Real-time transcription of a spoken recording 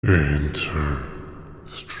Enter,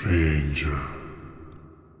 stranger.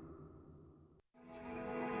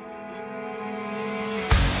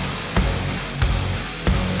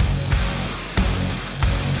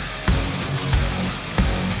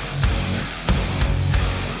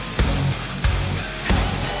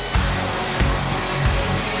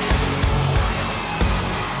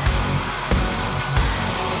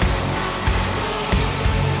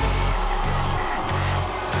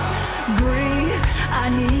 I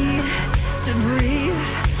need to breathe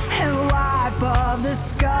and wipe off the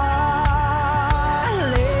scarlet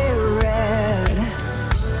red.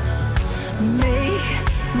 Make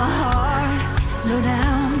my heart slow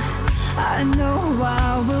down. I know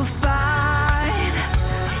I will find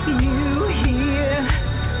you here.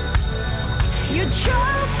 Your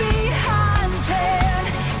trophy hunted,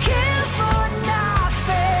 kill for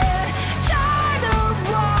nothing. Tired of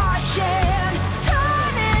watching,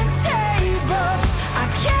 turning tables. I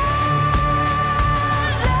can't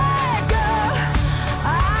let go.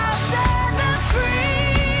 I'll set them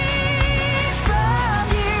free from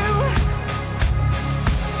you.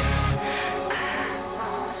 I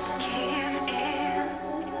won't give in.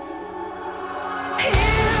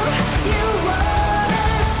 You won't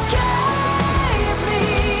escape me.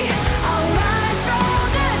 I'll rise from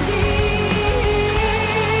the deep.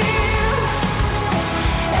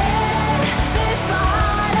 In this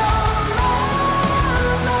final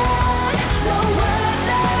moment, no words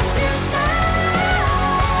left to say.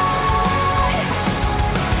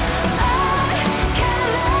 I can't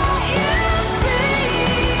let you be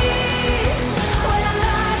when the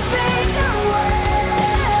light fades away.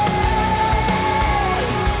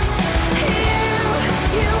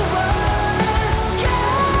 You won't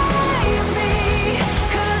escape me,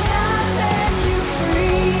 'cause I set you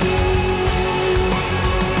free.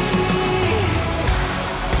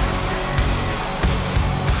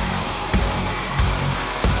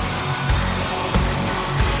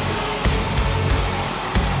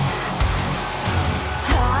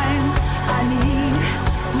 Time, I need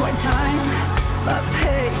more time. My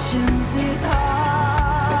patience is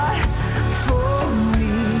hard for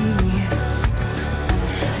me.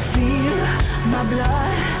 Feel my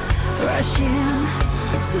blood rushing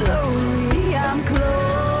slowly. I'm closing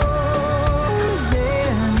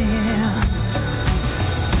in.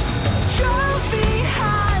 Trophy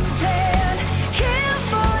hunted, kill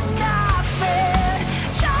for nothing.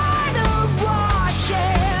 Tired of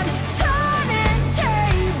watching, turning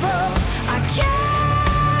tables. I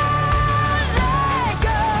can't let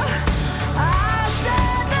go. I'll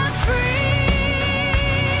set them free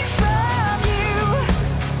from you.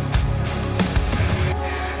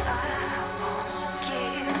 I won't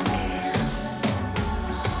give in.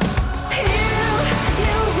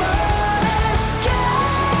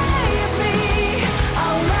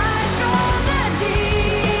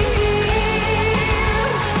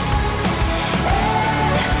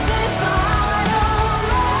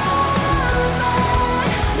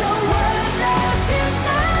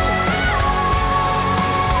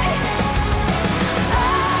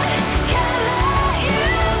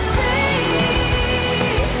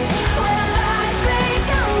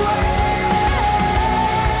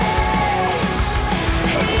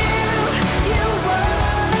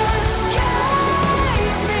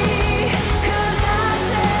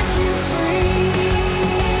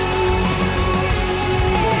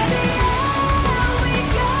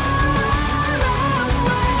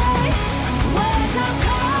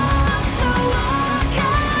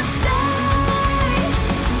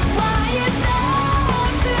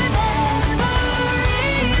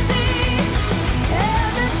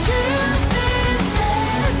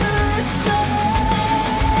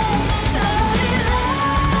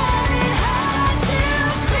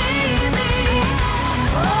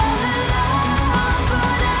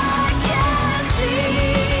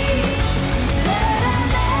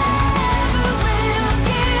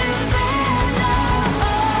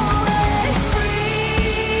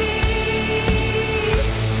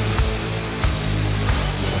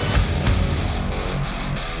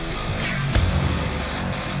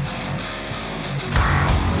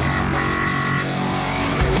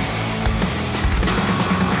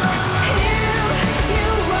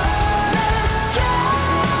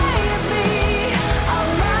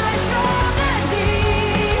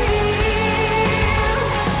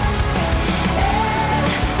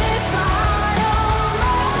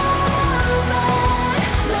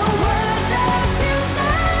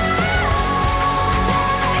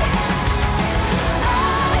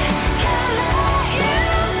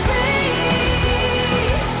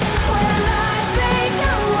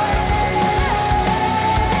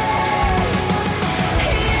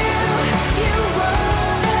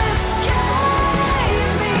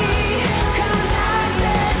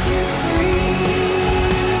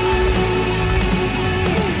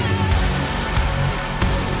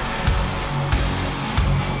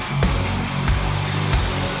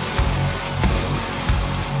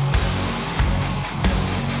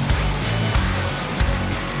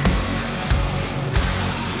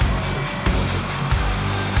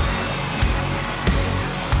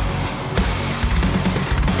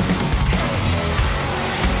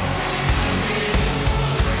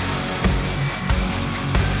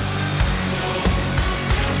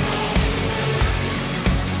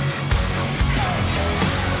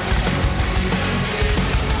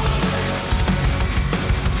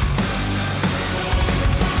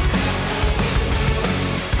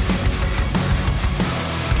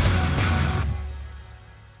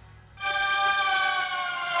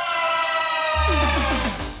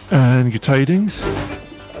 and good tidings.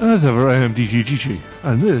 As ever, I am DJ GG,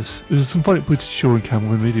 and this is the Symphonic-Plated Show on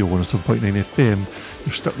Camlin Radio 107.9 FM.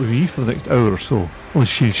 You're stuck with me for the next hour or so.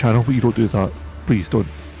 Unless you change channel, but you don't do that. Please don't.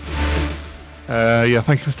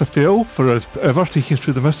 Thank you, Mr. Phil, for as ever taking us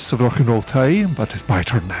through the mists of rock and roll time, but it's my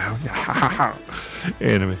turn now.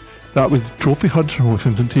 Anyway, that was Trophy Hunter with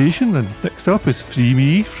Implantation, and next up is Free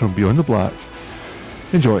Me from Beyond the Black.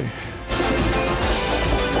 Enjoy.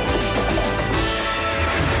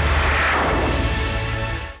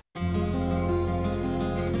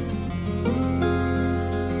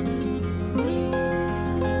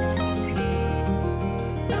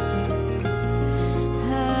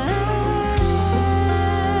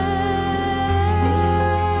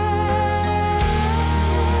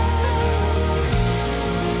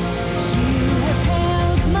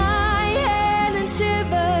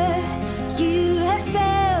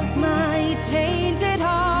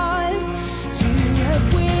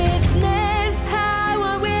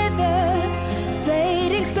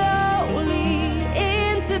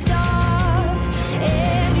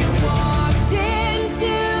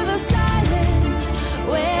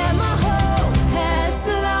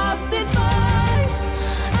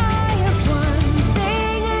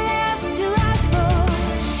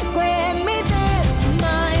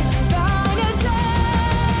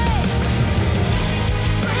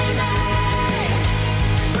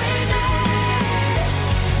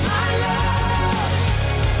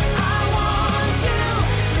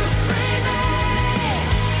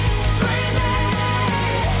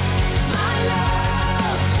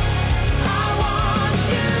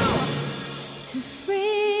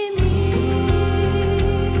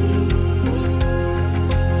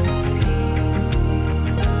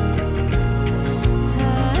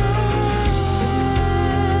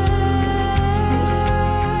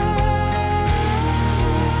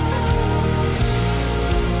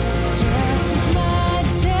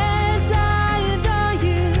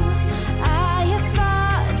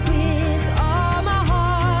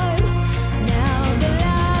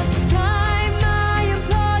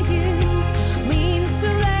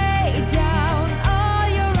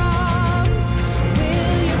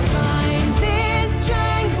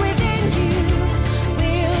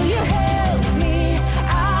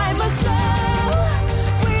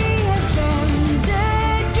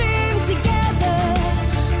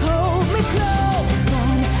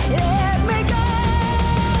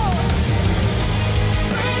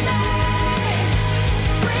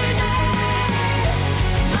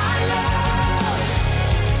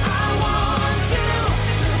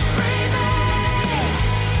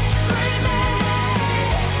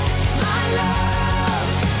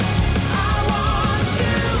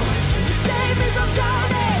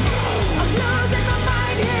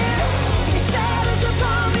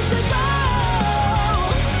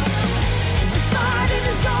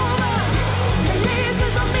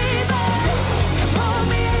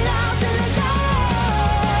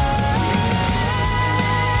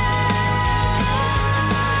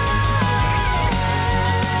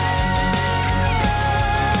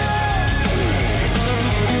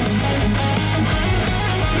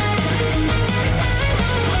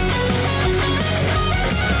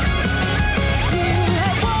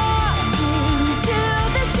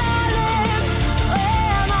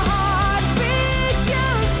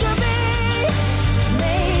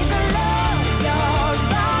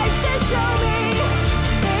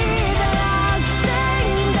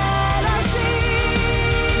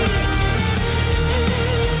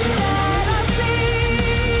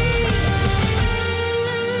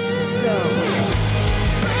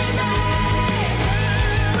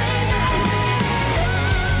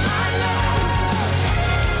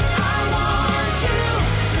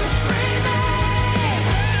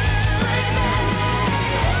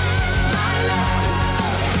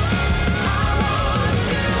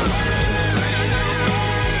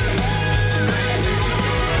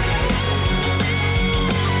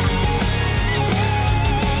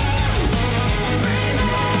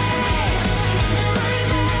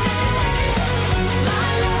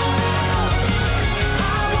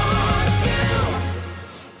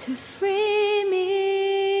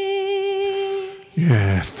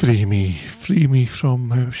 Free me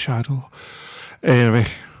from Shadow. Anyway,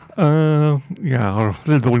 got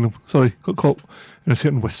caught in a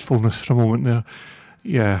certain wistfulness for a moment there.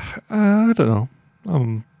 I don't know.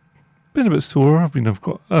 I'm been a bit sore.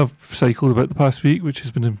 I've cycled about the past week, which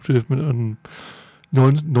has been an improvement on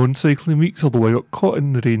non-cycling weeks, although I got caught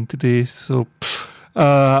in the rain today. So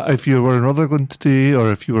if you were in Rutherglen today,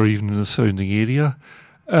 or if you were even in the surrounding area,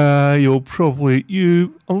 unless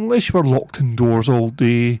you were locked indoors all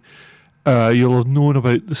day, you'll have known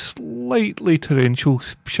about the slightly torrential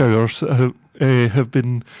showers that have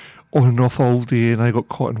been on and off all day, and I got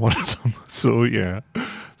caught in one of them. So yeah,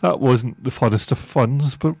 that wasn't the funnest of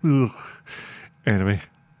funs, but ugh. Anyway.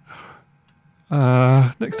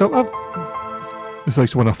 Next up, this is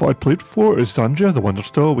actually one I thought I'd played before. It's Andrea, the Wonder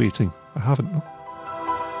Still Waiting. I haven't though.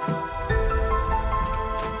 Show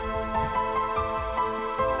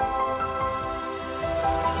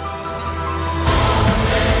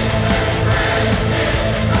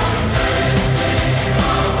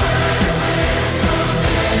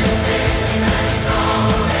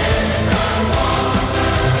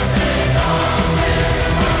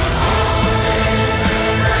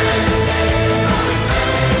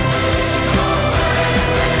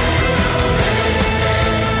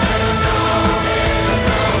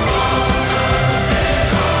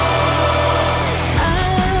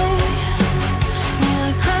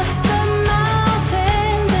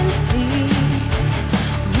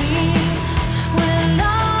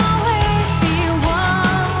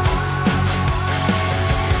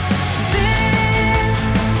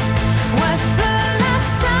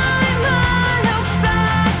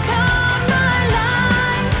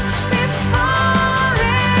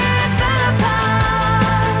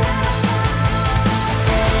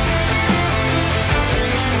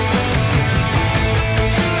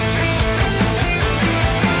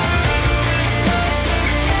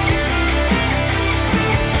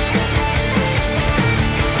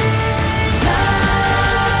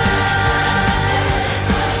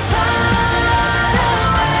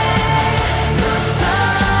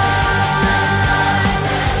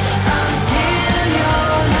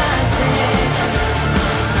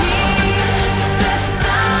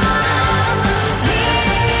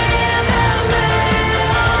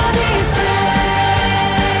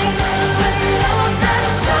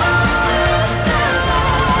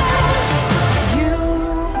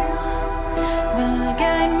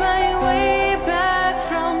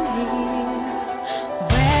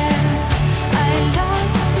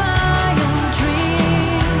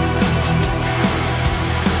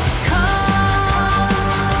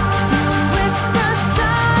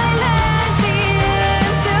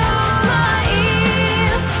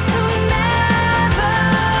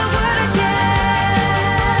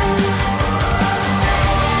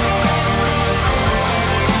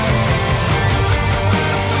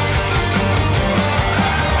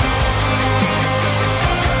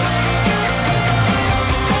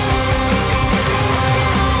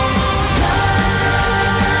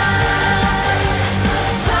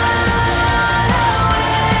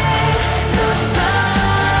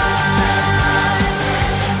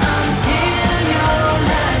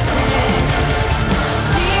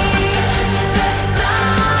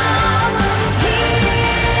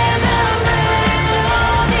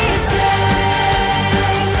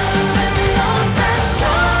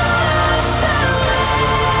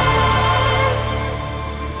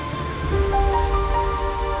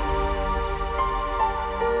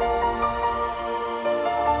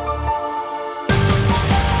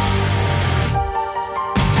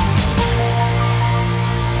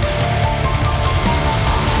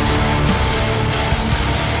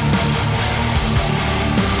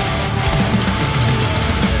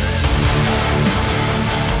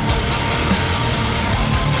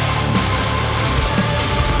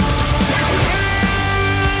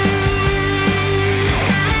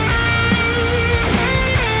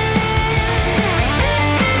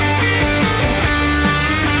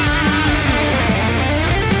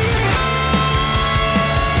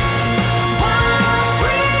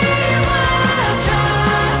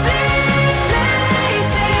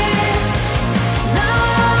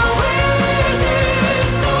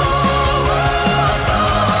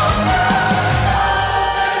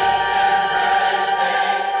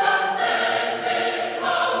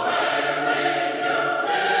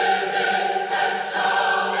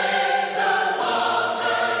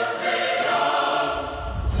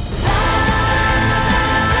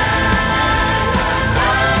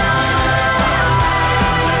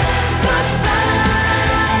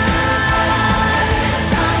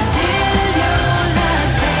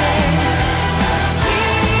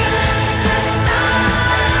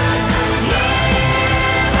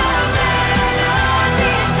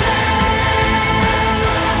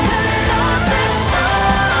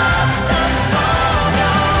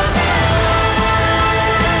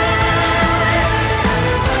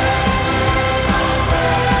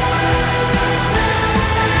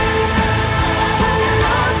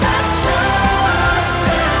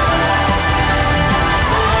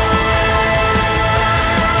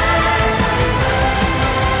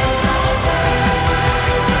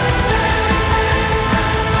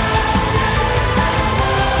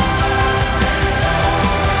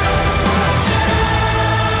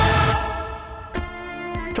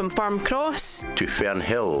Farm Cross to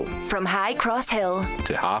Fernhill, From High Cross Hill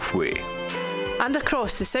to Halfway, and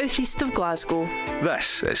across the southeast of Glasgow.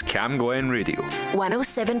 This is Camglen Radio,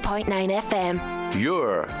 107.9 FM.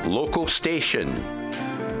 your local station.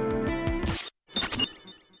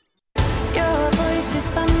 Your voice is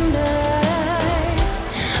thunder.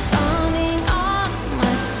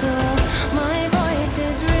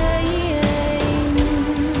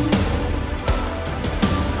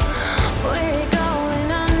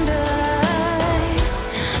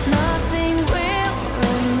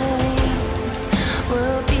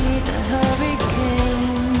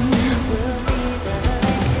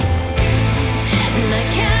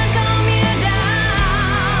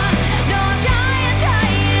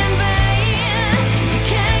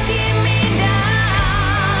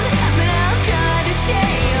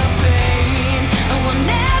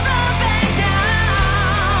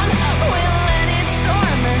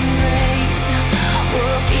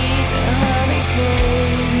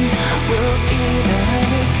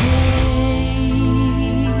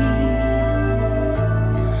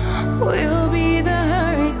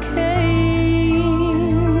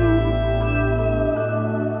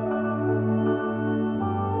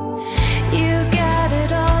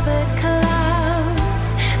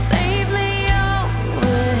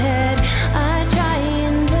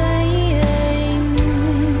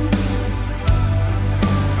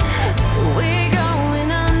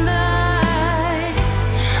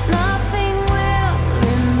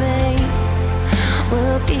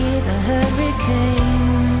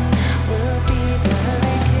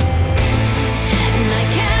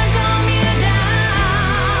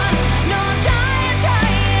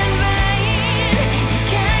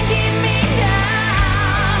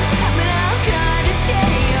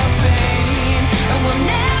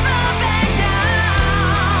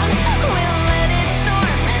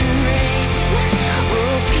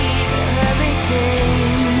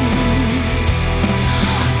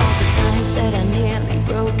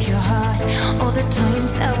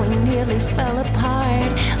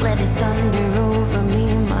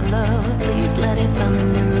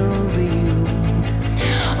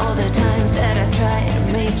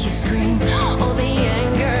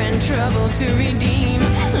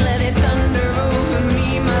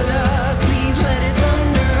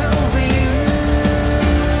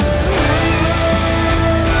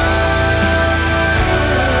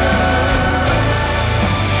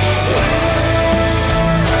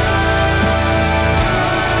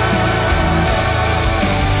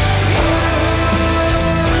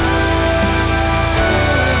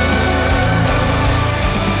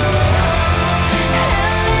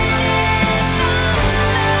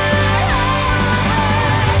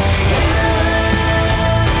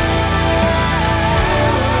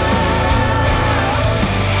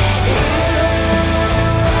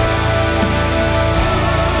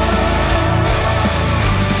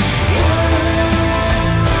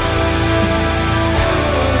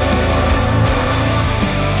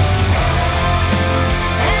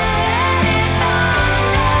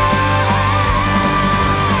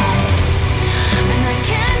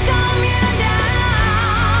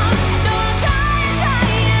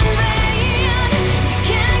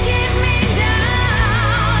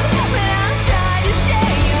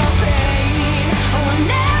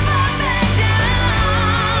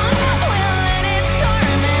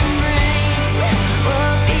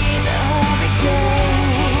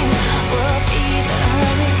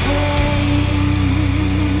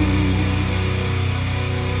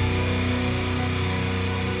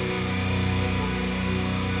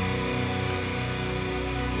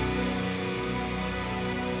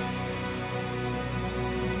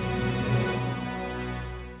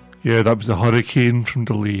 Yeah, that was the Hurricane from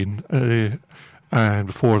Delane. And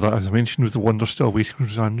before that, as I mentioned, was The Wonder Still Waiting from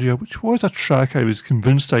Zandria, which was a track I was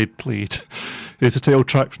convinced I'd played. It's a title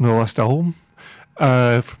track from the last album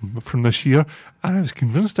from this year, and I was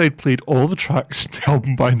convinced I'd played all the tracks in the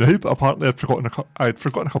album by now, but apparently I'd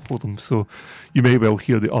forgotten a couple of them, so you may well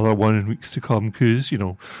hear the other one in weeks to come, because, you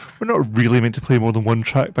know, we're not really meant to play more than one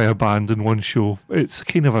track by a band in one show. It's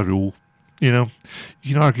kind of a rule, you know.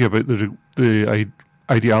 You can argue about the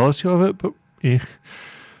ideality of it, but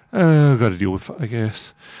I've got to deal with it, I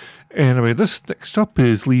guess. Anyway, this next up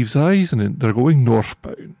is Leaves Eyes, and they're going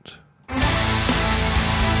northbound.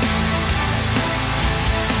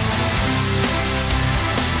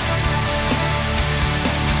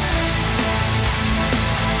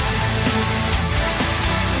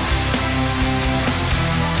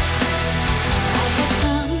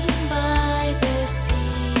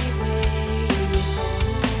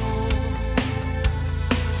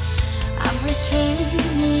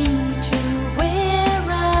 Returning to where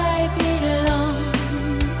I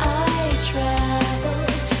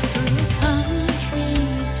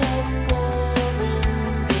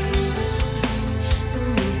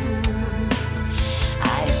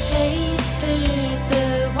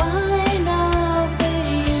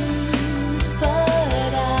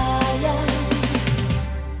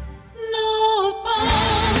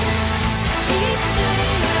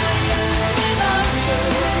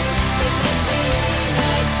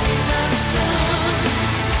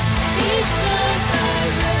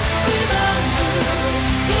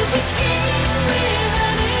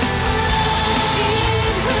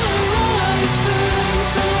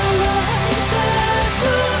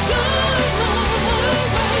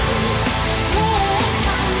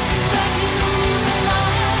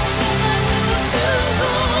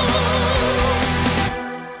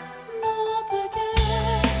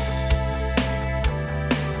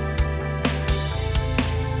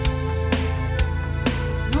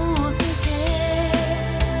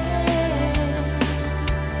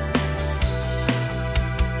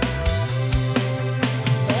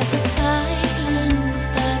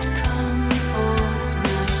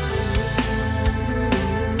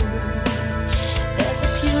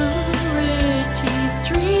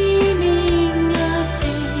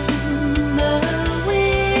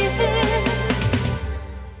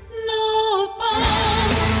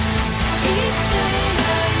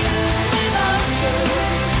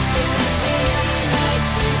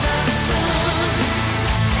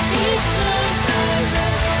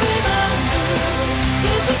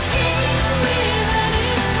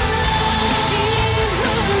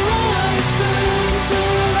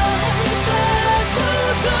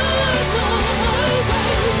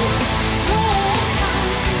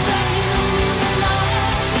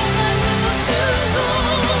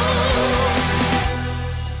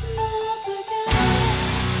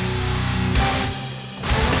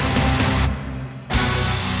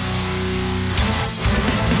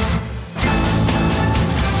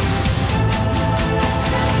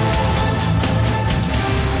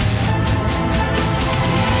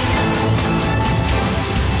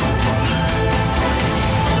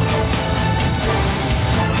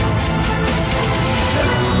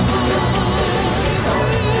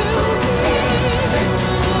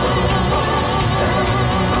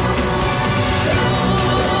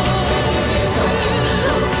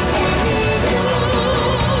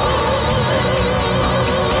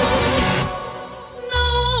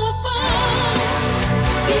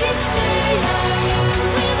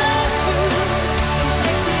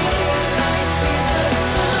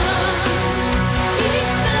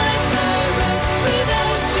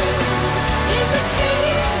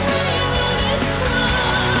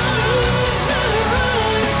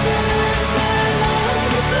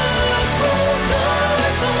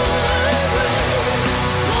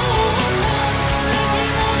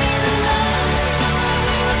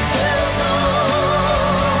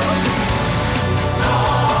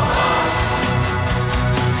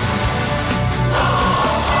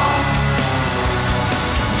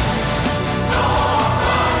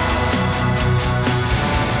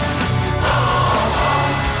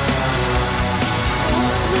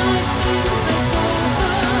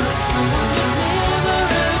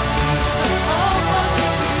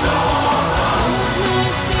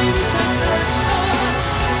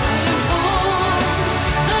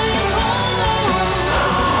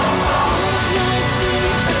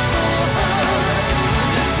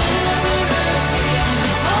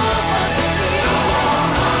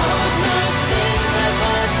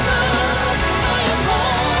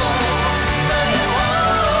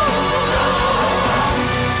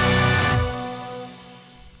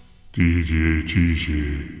DJ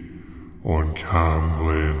GJ on Cam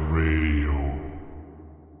Glen Radio.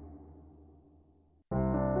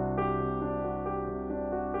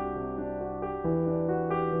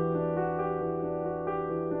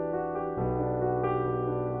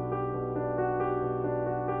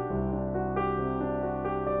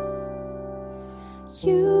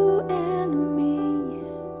 You and me,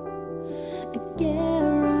 a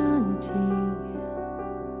guarantee.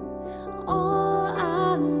 All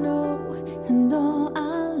I know and all I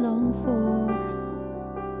long for.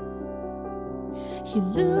 You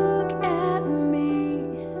look at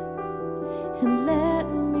me and let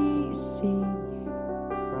me see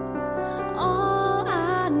all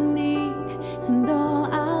I need and all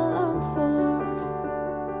I long for.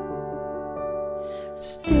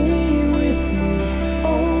 Stay with me.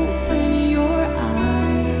 Open your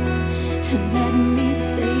eyes and let me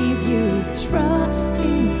save you. Trust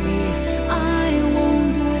in me, I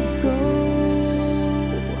won't let go.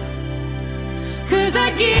 'Cause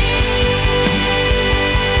I give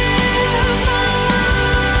my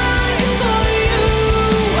life for you,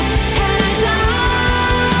 and I die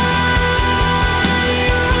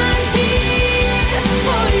right here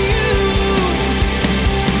for you.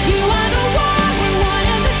 You are the one, we're one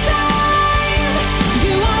and the same.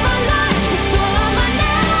 You are my life, just call my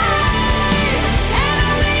name, and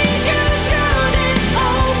I'll lead you through this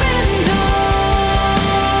open door.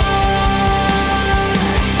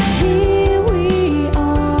 Here we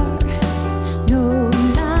are, no,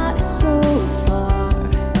 not so far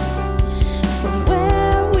from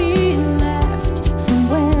where we left, from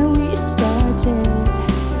where we started.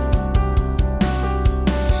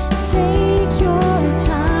 Take your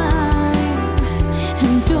time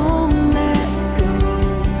and don't let go.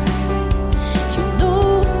 You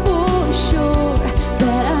know for sure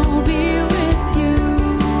that I'll be with you.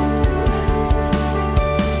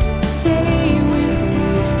 Stay with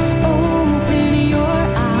me, open your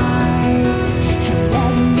eyes and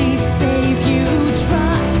let me save you.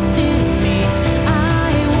 Trust in me, I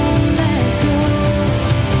won't let go.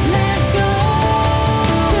 Let go,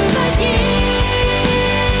 'cause I give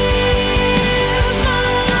my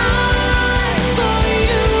life for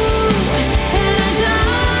you, and I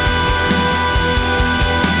die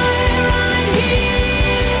right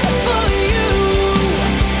here for you.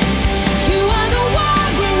 You are the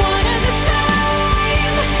one, we're one and the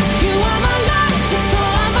same. You are my life, just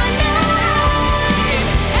call my name,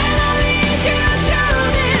 and I'll lead you through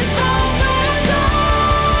this open door.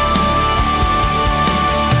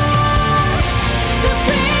 The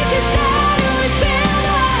bridges that we build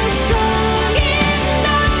are strong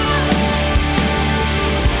enough.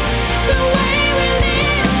 The way we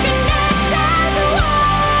live connects as one.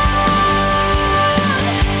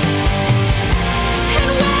 And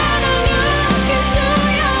when I look into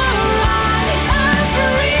your eyes, I'm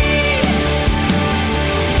free.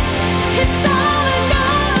 It's all I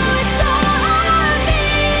know, it's all I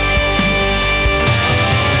need.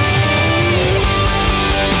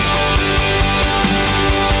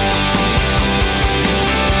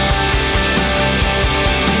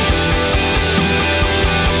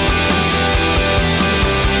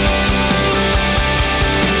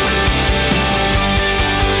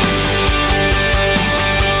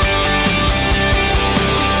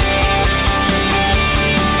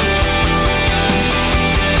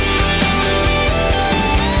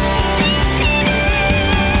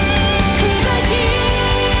 Cause I give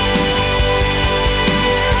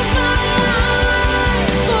my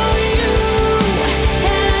life for you,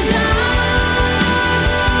 and I die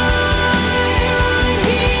right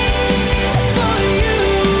here for you.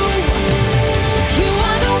 You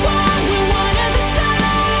are the one, we're one and the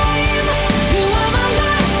same. You are my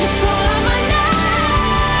life, just call my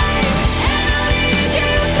name, and I'll lead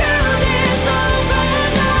you through this open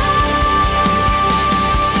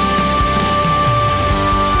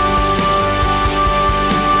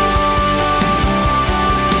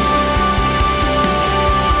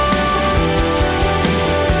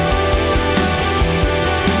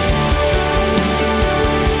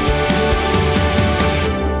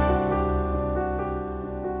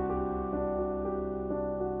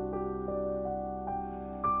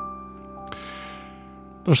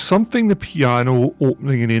There's something the piano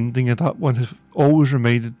opening and ending of that one has always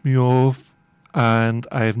reminded me of, and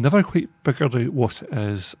I've never quite figured out what it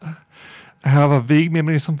is. I have a vague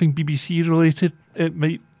memory of something BBC related. It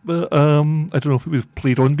might, I don't know if it was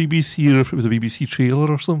played on BBC or if it was a BBC trailer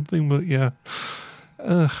or something, but yeah.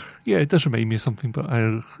 Yeah, it does remind me of something, but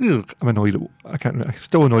I'm annoyed. I'm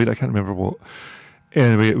still annoyed. I can't remember what.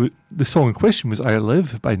 Anyway, the song in question was "I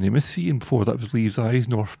Live" by Nemesis, and before that was "Leaves Eyes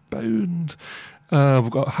Northbound."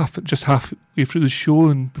 We've got halfway through the show,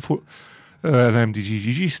 and before an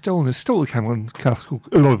MDGGG still, and it's still the Camglen classical.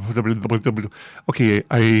 Okay,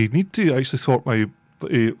 I need to actually sort my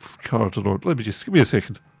card in order. Let me just give me a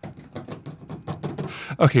second.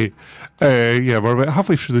 Okay, yeah, we're about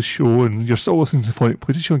halfway through the show, and you're still listening to the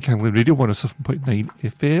Symphonic-Plated Show on Camglen Radio 107.9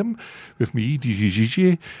 FM with me,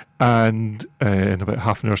 DGGG, and in about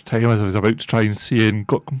half an hour's time, as I was about to try and say and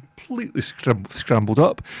got completely scrambled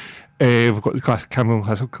up, we've got the Camglen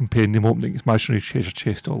Classical Compendium opening its Imaginary Treasure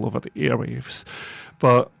Chest all over the airwaves.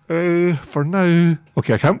 But for now,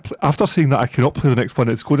 okay, I can't. After saying that, I cannot play the next one.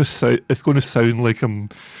 It's going to sound like I'm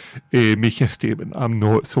making a statement. I'm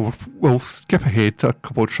not. So we'll skip ahead to a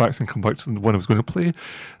couple of tracks and come back to the one I was going to play.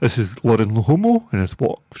 This is Lauren Lohomo and it's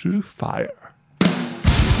Walk Through Fire.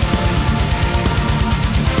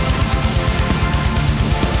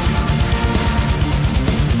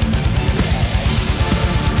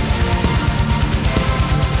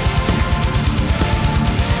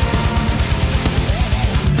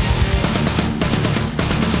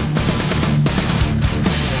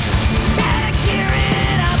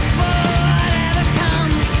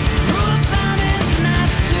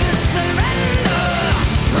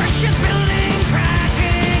 Russia's building,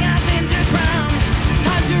 cracking us into ground.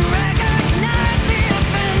 Time to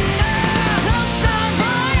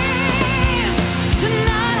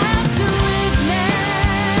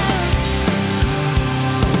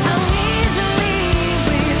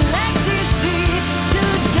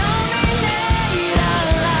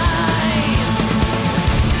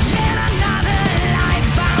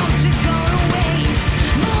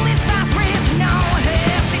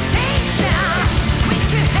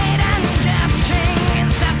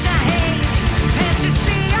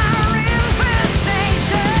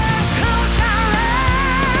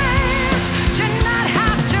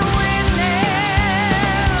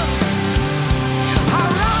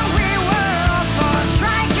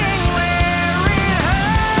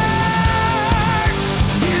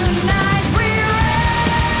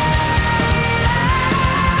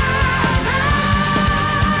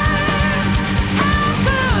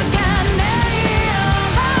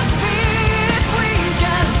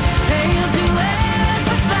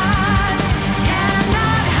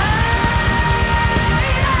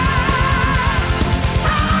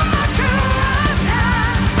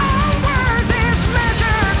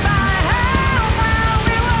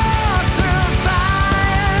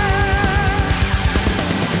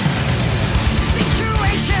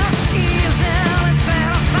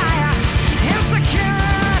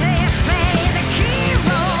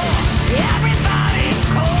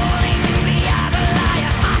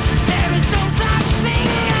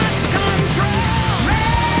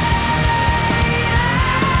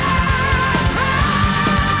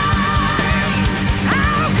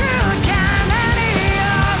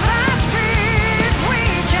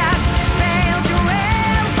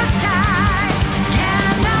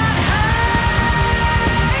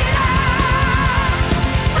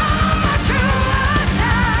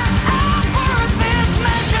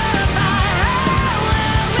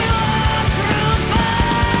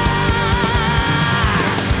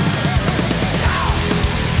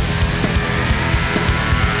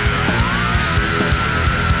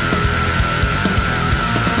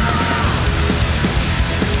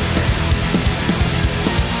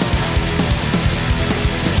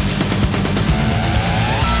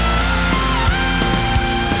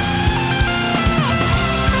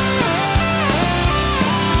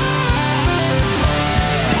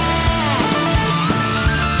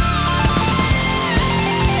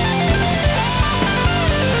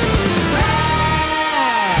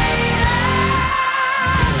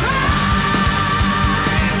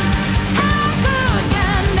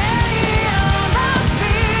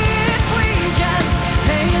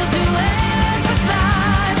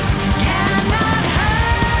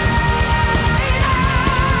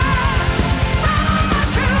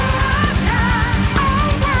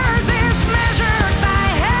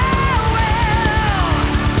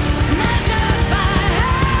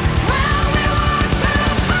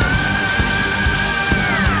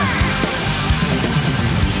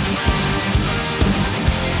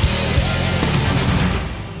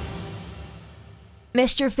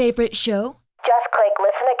Missed your favourite show? Just click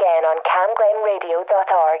listen again on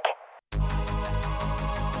camglenradio.org.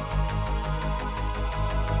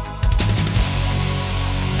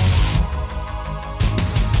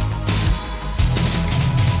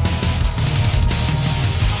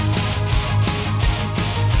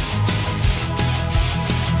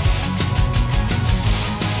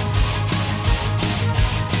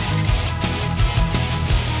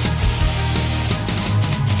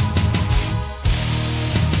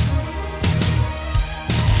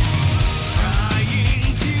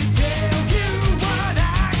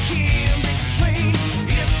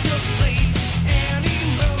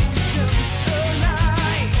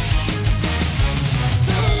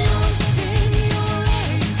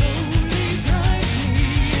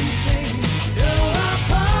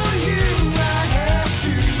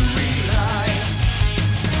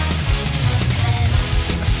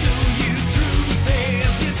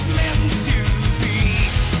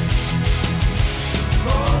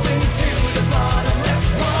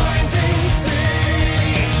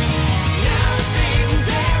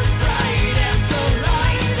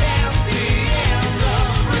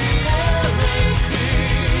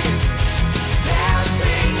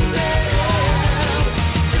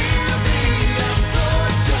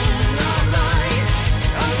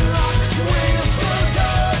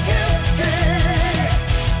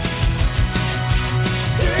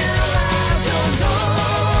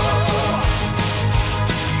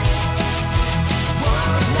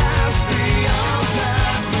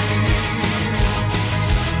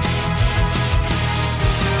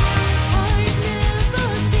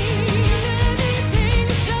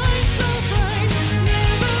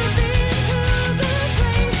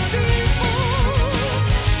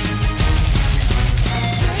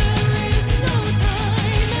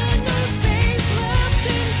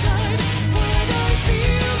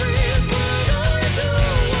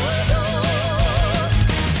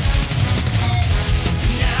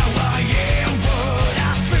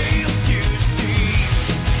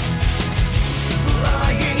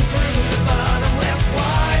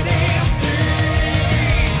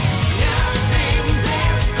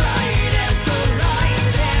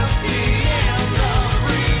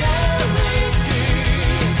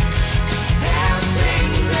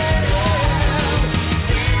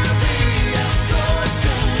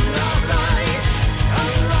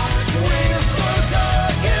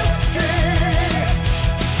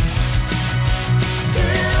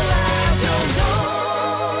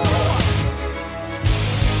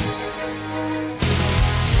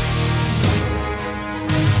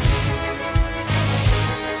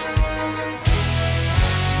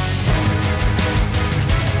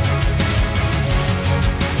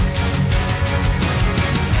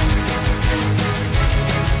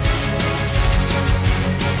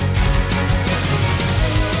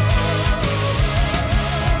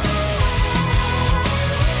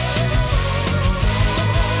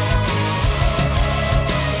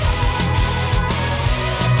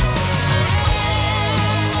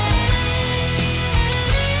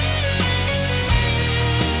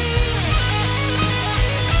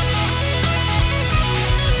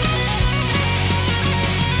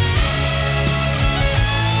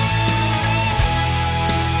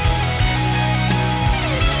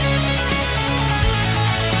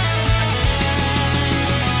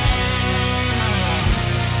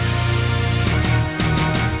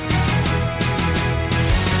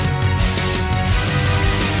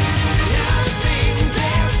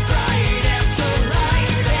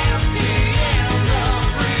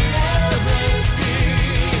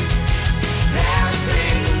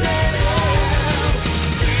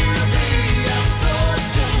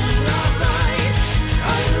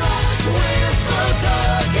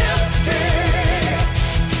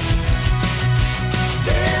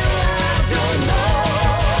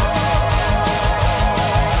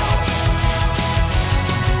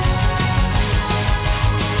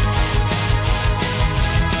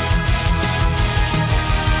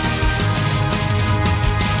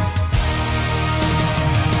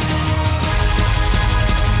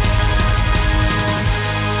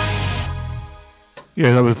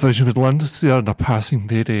 Yeah, that was Vision of Atlantis there, and A Passing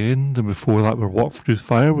Dead End, and before that, we're Walk Through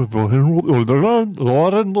Fire with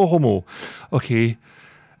Lauren the Homo. Okay.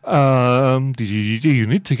 You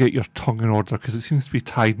need to get your tongue in order because it seems to be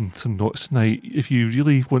tied in some knots tonight. If you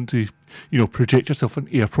really want to, project yourself in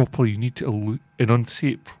air properly, you need to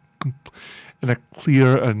enunciate in a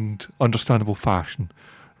clear and understandable fashion.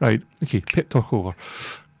 Right, okay, pep talk over.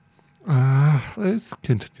 Let's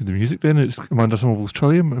continue the music then. It's Amanda Somerville's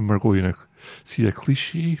Trillium, and we're going to see a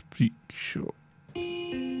cliche freak show.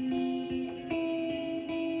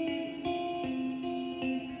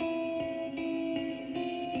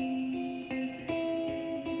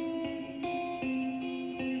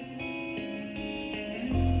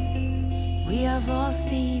 We have all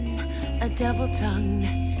seen a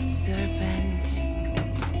double-tongued serpent,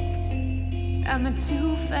 and the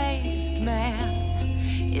two-faced man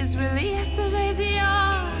is really yesterday's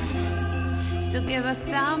yarn. So give us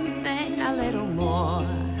something a little more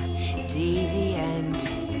deviant,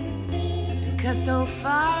 because so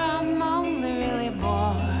far I'm only really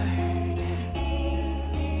bored.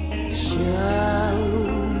 Show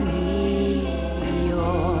me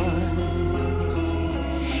yours,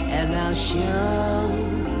 and I'll show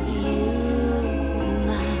you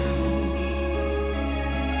mine.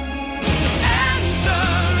 Answer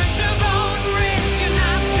at your own risk. You're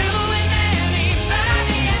not doing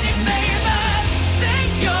anybody any favors.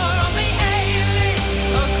 Think you're on the A-list,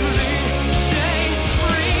 a cliche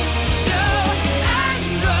freak show.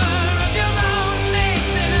 Anger of your own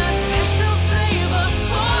mixing a special flavor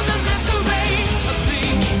for the masquerade. A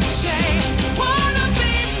cliche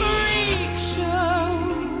wannabe freak show.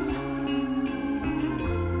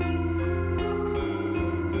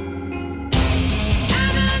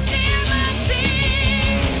 Anonymity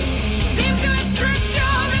seems to restrict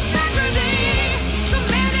your integrity. So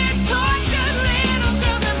many tortured little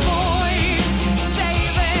girls and boys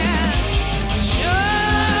saving. Show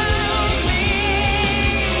me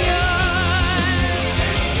yours,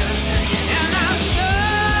 and I'll show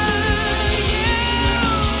you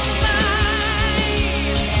mine.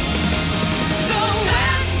 So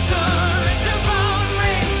enter at your own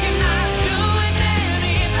risk. You're not doing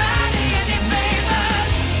anybody any favors.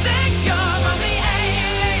 Think you're on the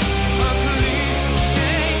A-list, a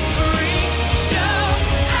cliche freak show.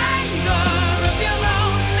 Anger of your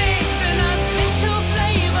own mixing a special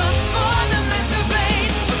flavor for the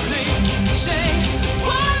masquerade. A cliche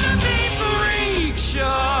wannabe freak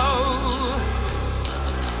show.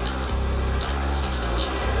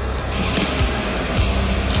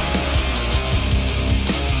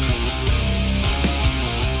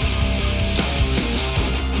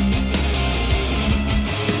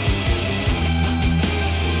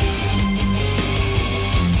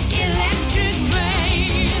 Electric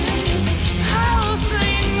veins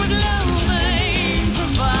pulsing with loathing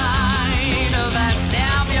provide a vast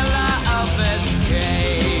nebula of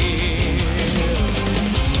escape.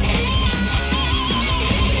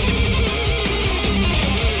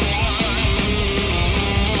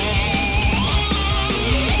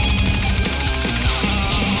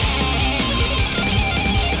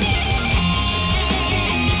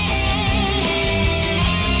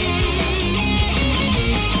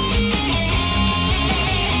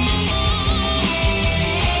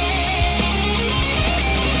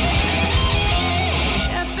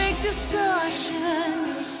 Epic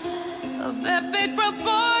distortion of epic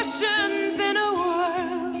proportions in a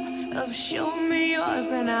world of show me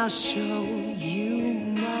yours and I'll show you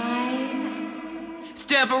mine.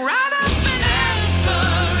 Step right up and answer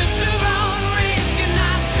at your own risk. You're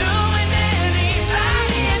not doing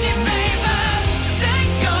anybody any favors. Think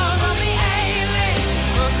you're on the A-list,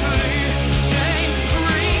 a cliche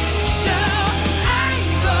freak show.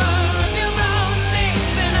 Anger of your own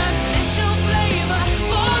mixing a special flavor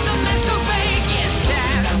for the masquerade. Get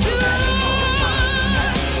tattooed,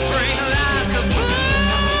 bring life to booze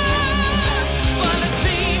for the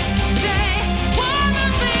cliche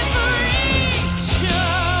wannabe freak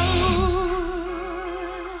show.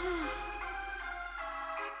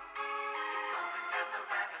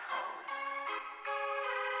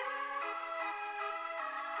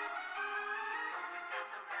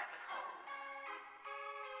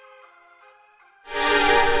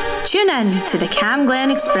 Tune in to the Cam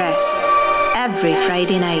Glen Express every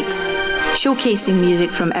Friday night, showcasing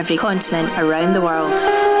music from every continent around the world.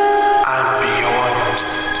 And beyond.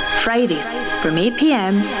 Fridays from 8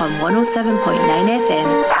 p.m. on 107.9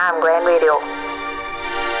 FM. Cam Glen Radio.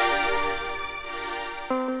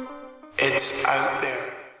 It's out there.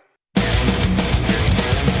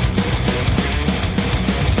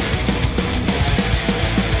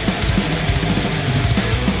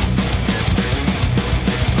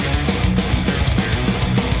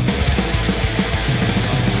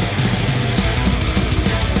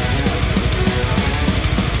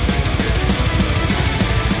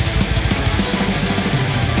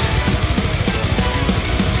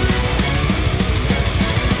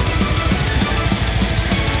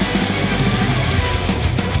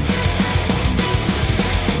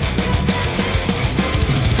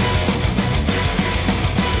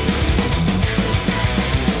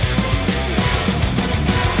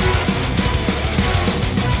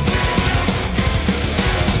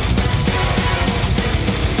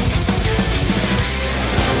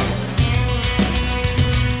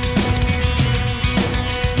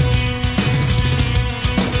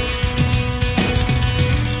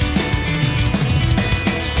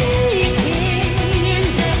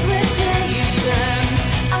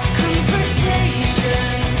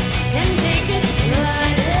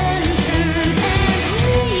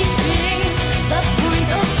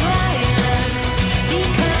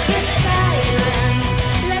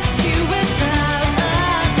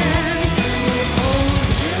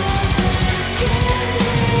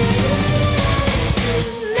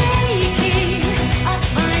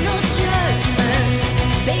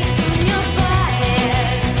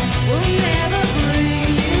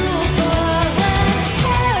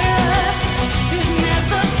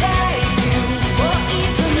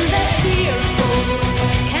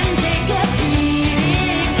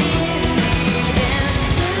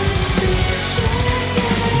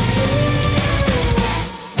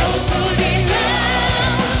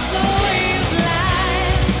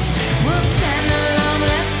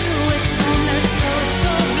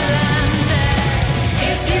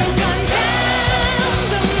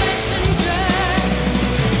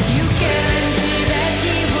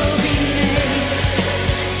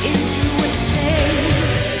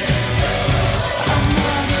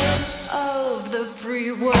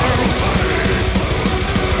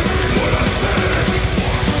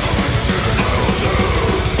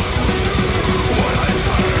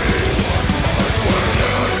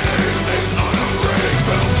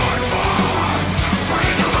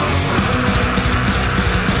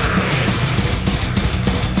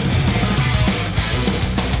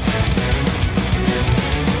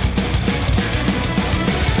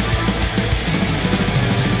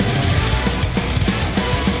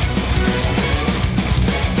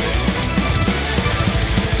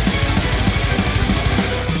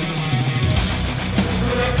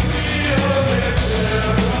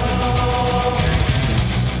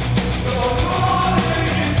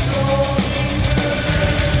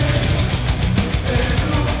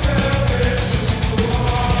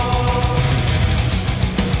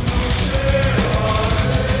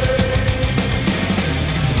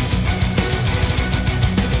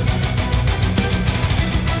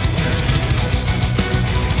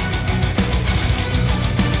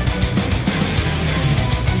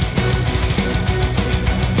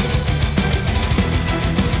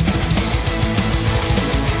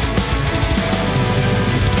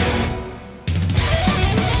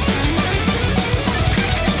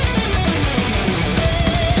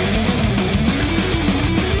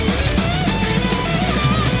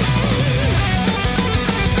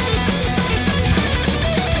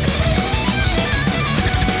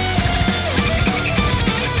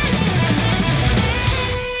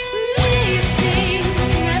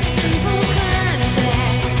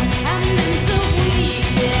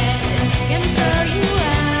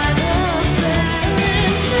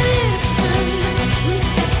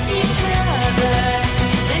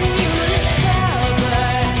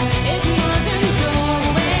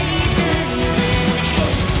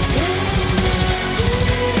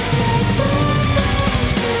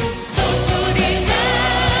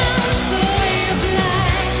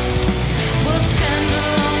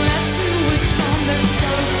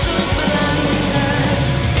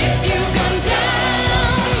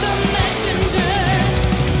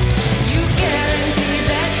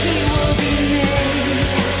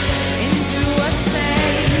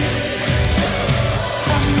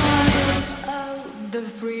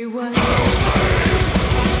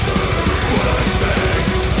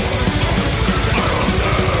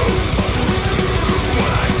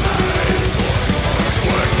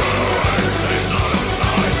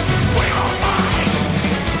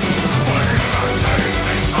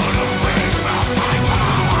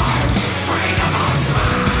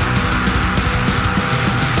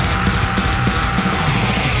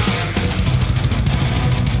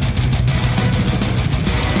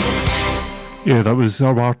 Yeah, that was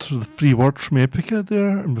our art of the 3 words from Epica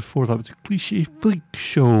there, and before that was a Cliche Freak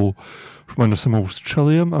Show from Anderson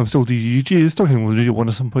Trillium. I'm still DJ, still hanging on Radio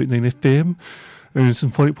 107.9 FM, and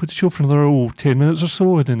Symphonic-Plated Show for another 10 minutes or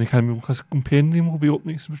so, and then the Camden Classic Compendium will be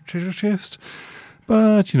opening some treasure chest.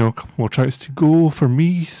 But, a couple more tracks to go for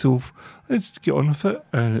me, so let's get on with it.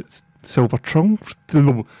 And it's Silver Tongue.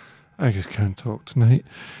 I just can't talk tonight.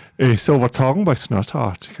 Silver Tongue by Sonata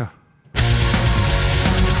Arctica.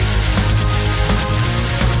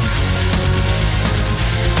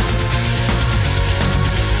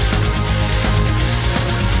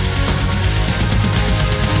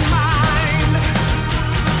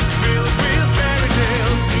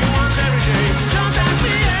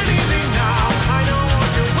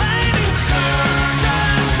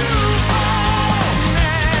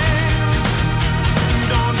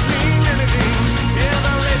 Don't mean anything. Hear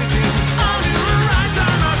the ladies sing. Only the right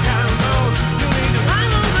time.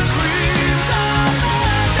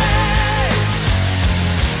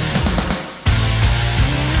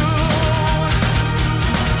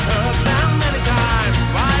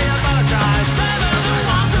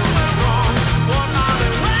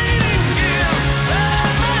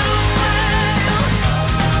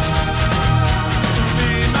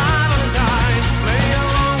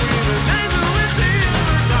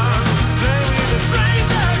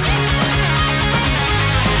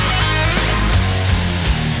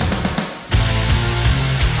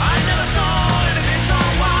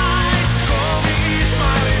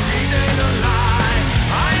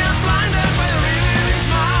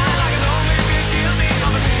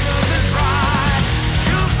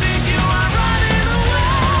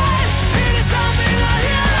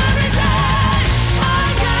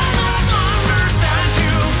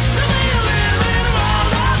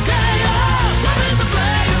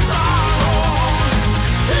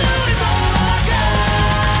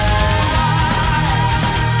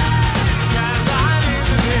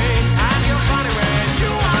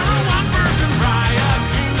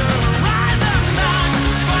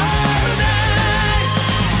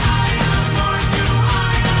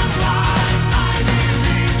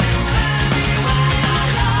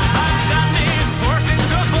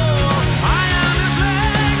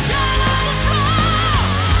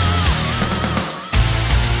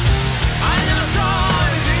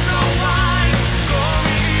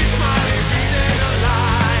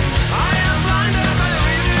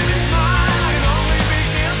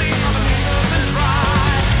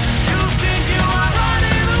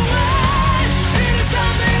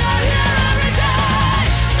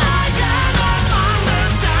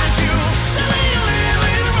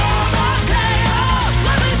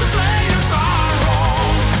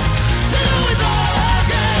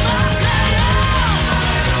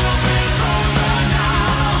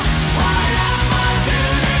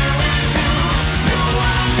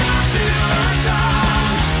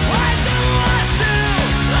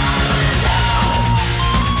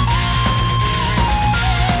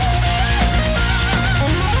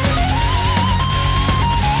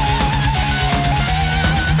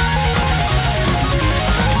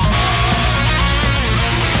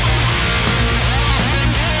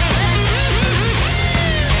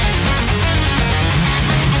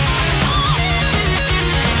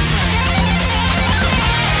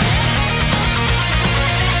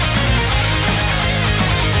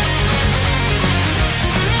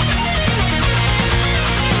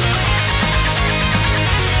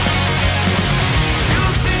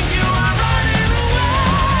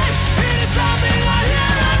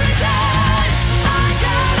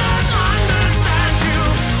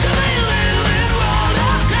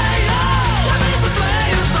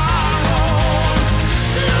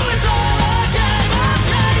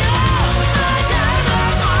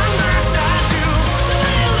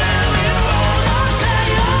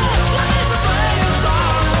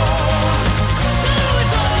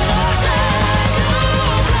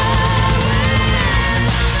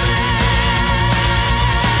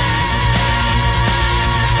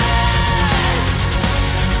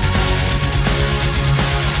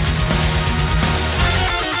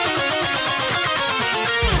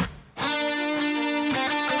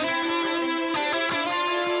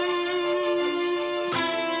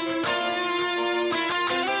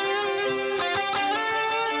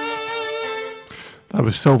 That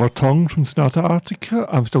was Silver Tongue from Sonata Arctica.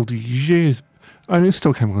 I'm still DJ, and it's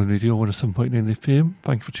still Camglen Radio 107.9 FM.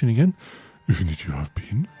 Thank you for tuning in, if indeed you have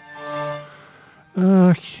been.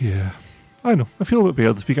 Yeah. I know, I feel a bit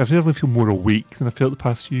better this week. I definitely feel more awake than I felt the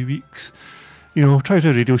past few weeks. You know, try to do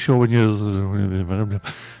a radio show when you're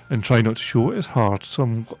and try not to show it. It's hard.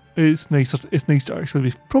 So it's nice to actually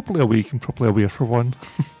be properly awake and properly aware for one.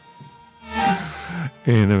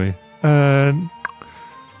 Anyway, and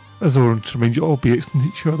as I want to remind you all, be excellent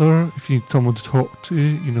to each other. If you need someone to talk to,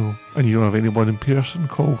 you know, and you don't have anyone in person,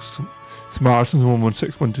 call Smartons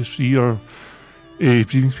 116123 or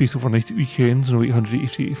Breathing Space overnight at weekends on 0800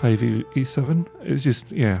 83 85 87. It's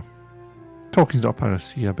just, yeah, talking's not a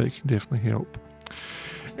panacea, but it can definitely help.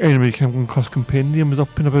 Anyway, the Camglen Class Compendium is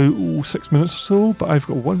up in about 6 minutes or so, but I've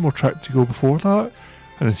got one more track to go before that,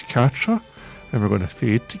 and it's Catra, and we're going to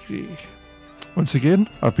fade to grey. Once again,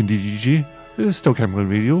 I've been DGG. This is still Camglen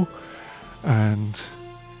Radio, and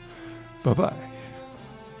bye-bye.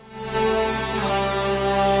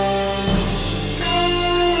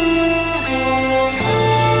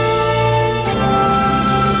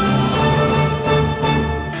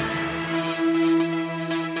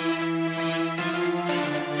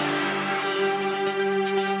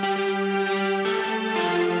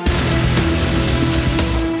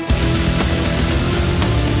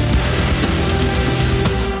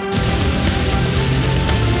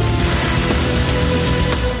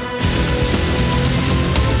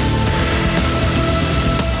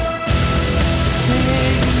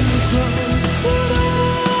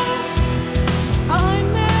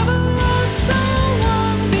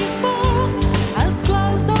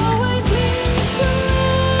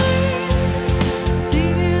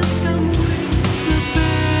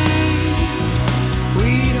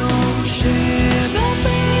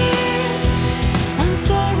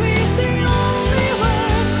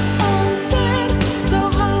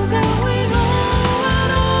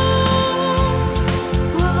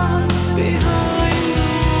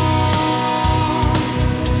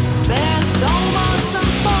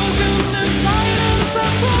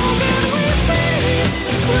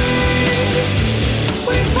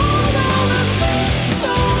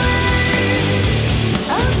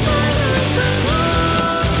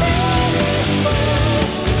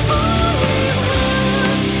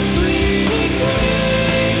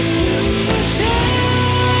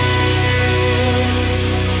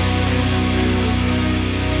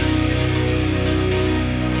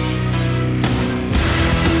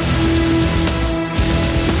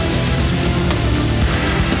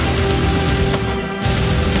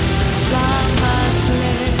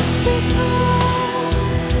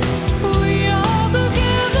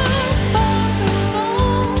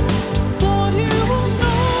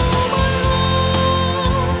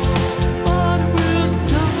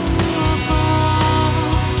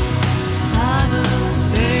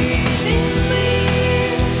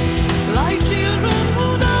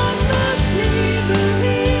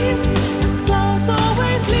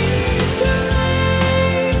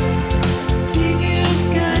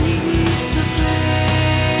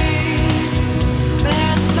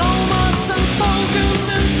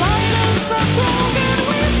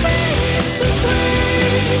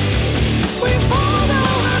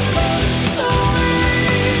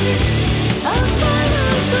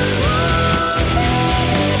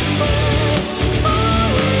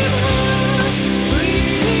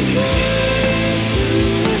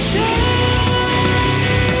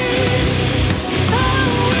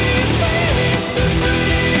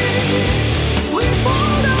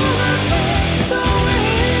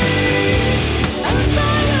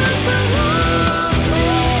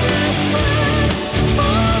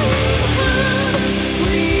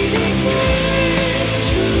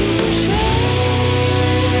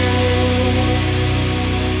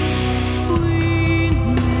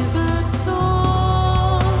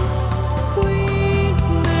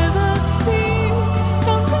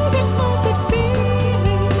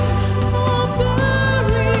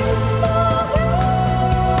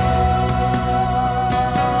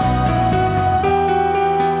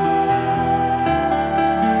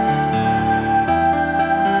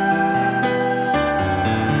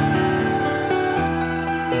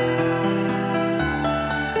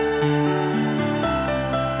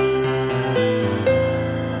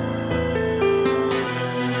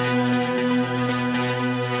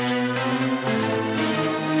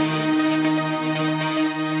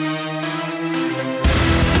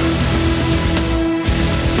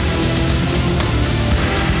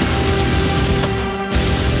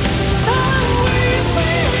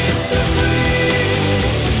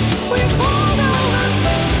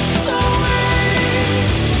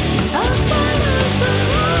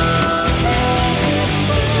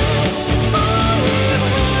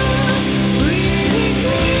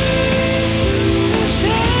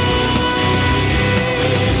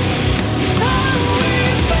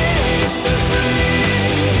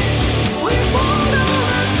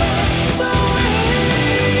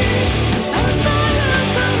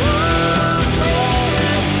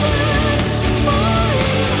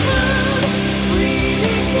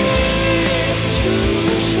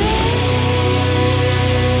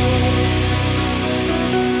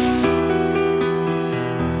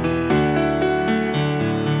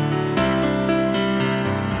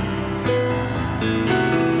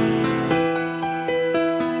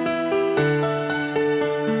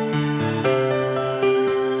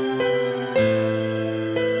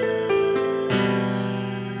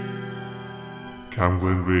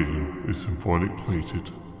 Camglen Radio is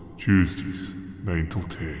Symphonic-Plated, Tuesdays 9 till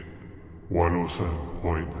 10,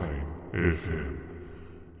 107.9 FM.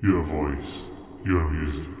 Your voice, your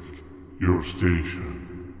music, your station.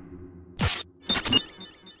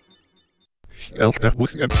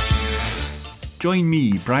 Join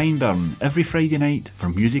me, Brian Byrne, every Friday night for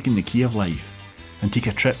Music in the Key of Life and take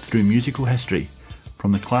a trip through musical history,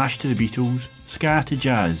 from the Clash to the Beatles, ska to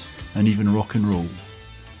jazz and even rock and roll.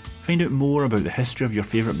 Find out more about the history of your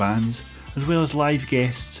favourite bands, as well as live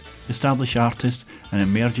guests, established artists and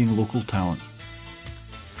emerging local talent.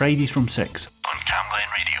 Fridays from 6 on Camglen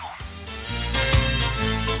Radio.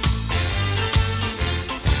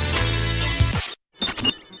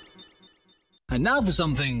 And now for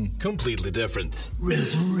something completely different.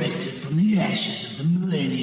 Resurrected from the ashes of the millennium.